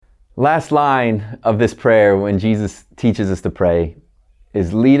last line of this prayer when Jesus teaches us to pray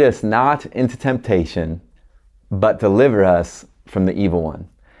is, lead us not into temptation, but deliver us from the evil one.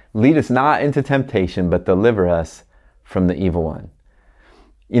 Lead us not into temptation, but deliver us from the evil one.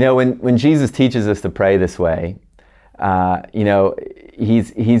 You know, when Jesus teaches us to pray this way, you know,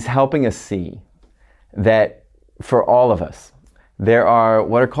 he's helping us see that for all of us, there are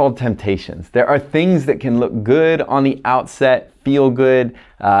what are called temptations. There are things that can look good on the outset, feel good,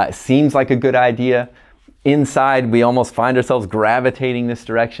 seems like a good idea. Inside, we almost find ourselves gravitating this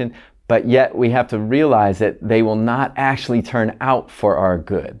direction, but yet we have to realize that they will not actually turn out for our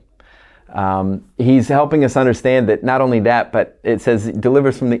good. He's helping us understand that not only that, but it says, deliver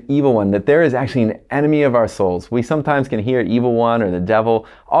us from the evil one, that there is actually an enemy of our souls. We sometimes can hear evil one or the devil.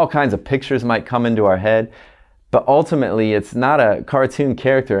 All kinds of pictures might come into our head. But ultimately, it's not a cartoon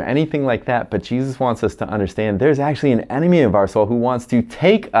character or anything like that. But Jesus wants us to understand there's actually an enemy of our soul who wants to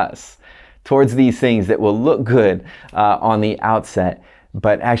take us towards these things that will look good on the outset,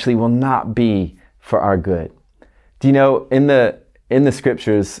 but actually will not be for our good. Do you know, in the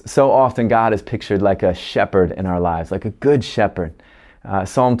scriptures, so often God is pictured like a shepherd in our lives, like a good shepherd.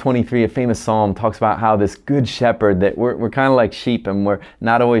 Psalm 23, a famous psalm, talks about how this good shepherd, that we're kind of like sheep and we're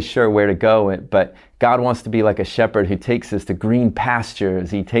not always sure where to go, but God wants to be like a shepherd who takes us to green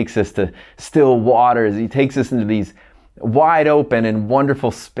pastures. He takes us to still waters. He takes us into these wide open and wonderful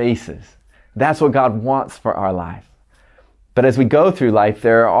spaces. That's what God wants for our life. But as we go through life,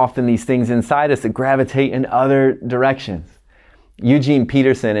 there are often these things inside us that gravitate in other directions. Eugene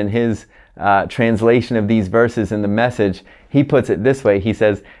Peterson, in his translation of these verses in the Message, he puts it this way. He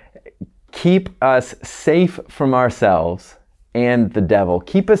says, keep us safe from ourselves and the devil.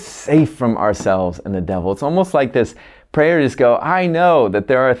 Keep us safe from ourselves and the devil. It's almost like this prayer just go, I know that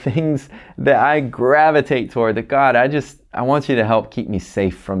there are things that I gravitate toward, that God, I want you to help keep me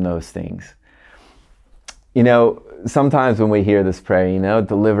safe from those things. You know, sometimes when we hear this prayer, you know,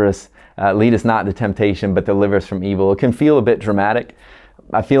 deliver us, lead us not into temptation, but deliver us from evil, it can feel a bit dramatic.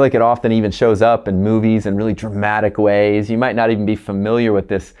 I feel like it often even shows up in movies in really dramatic ways. You might not even be familiar with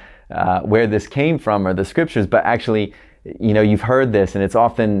this, where this came from or the scriptures, but actually, you know, you've heard this, and it's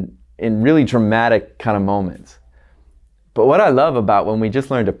often in really dramatic kind of moments. But what I love about when we just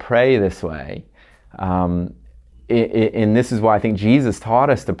learn to pray this way, and this is why I think Jesus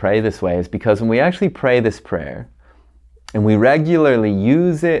taught us to pray this way, is because when we actually pray this prayer and we regularly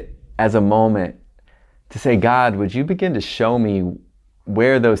use it as a moment to say, God, would you begin to show me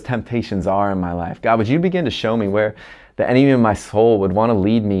where those temptations are in my life? God, would you begin to show me where the enemy of my soul would want to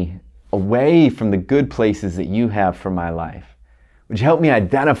lead me away from the good places that you have for my life? Would you help me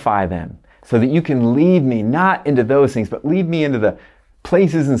identify them so that you can lead me not into those things, but lead me into the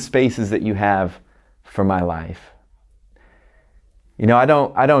places and spaces that you have for my life? You know, I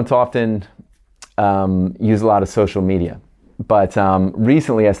don't often use a lot of social media, but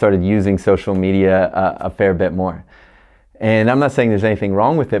recently I started using social media a fair bit more. And I'm not saying there's anything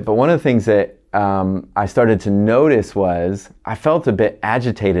wrong with it, but one of the things that I started to notice was I felt a bit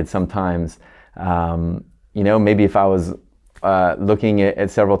agitated sometimes. You know, maybe if I was looking at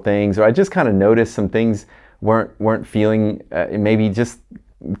several things, or I just kind of noticed some things weren't feeling maybe just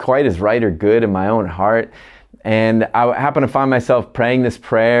quite as right or good in my own heart. And I happened to find myself praying this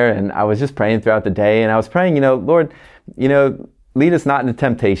prayer, and I was just praying throughout the day, and I was praying, you know, Lord, you know, lead us not into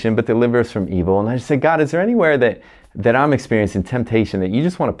temptation, but deliver us from evil. And I just said, God, is there anywhere that I'm experiencing temptation that you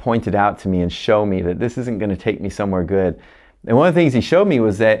just want to point it out to me and show me that this isn't going to take me somewhere good? And one of the things he showed me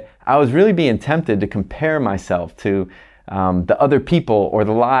was that I was really being tempted to compare myself to the other people or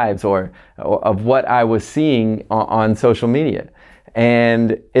the lives or of what I was seeing on social media.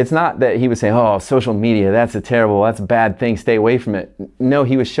 And it's not that he was saying, oh, social media, that's a bad thing, stay away from it. No,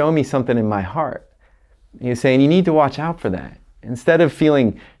 he was showing me something in my heart. He was saying, you need to watch out for that. Instead of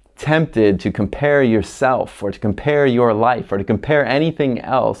feeling tempted to compare yourself or to compare your life or to compare anything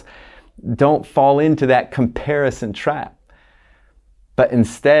else, don't fall into that comparison trap. But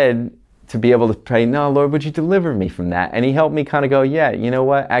instead, to be able to pray, no, Lord, would you deliver me from that? And he helped me kind of go, yeah, you know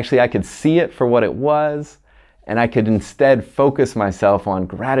what? Actually, I could see it for what it was, and I could instead focus myself on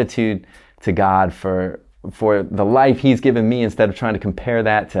gratitude to God for the life he's given me instead of trying to compare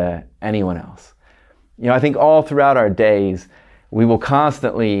that to anyone else. You know, I think all throughout our days, we will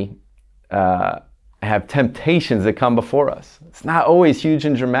constantly have temptations that come before us. It's not always huge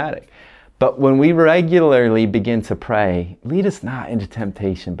and dramatic. But when we regularly begin to pray, lead us not into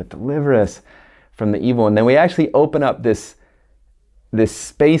temptation, but deliver us from the evil. And then we actually open up this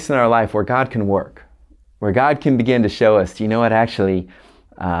space in our life where God can work, where God can begin to show us, you know what, actually,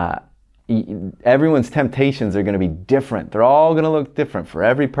 Everyone's temptations are going to be different. They're all going to look different for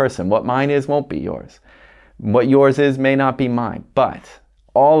every person. What mine is won't be yours. What yours is may not be mine. But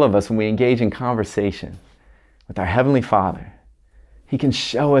all of us, when we engage in conversation with our Heavenly Father, He can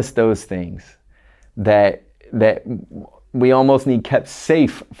show us those things that we almost need kept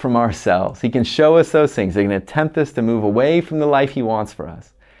safe from ourselves. He can show us those things. They're going to tempt us to move away from the life He wants for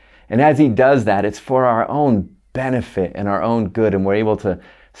us. And as He does that, it's for our own benefit and our own good, and we're able to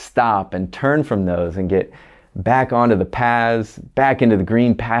stop and turn from those and get back onto the paths, back into the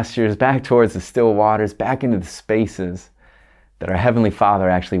green pastures, back towards the still waters, back into the spaces that our Heavenly Father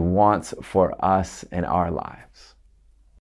actually wants for us in our lives.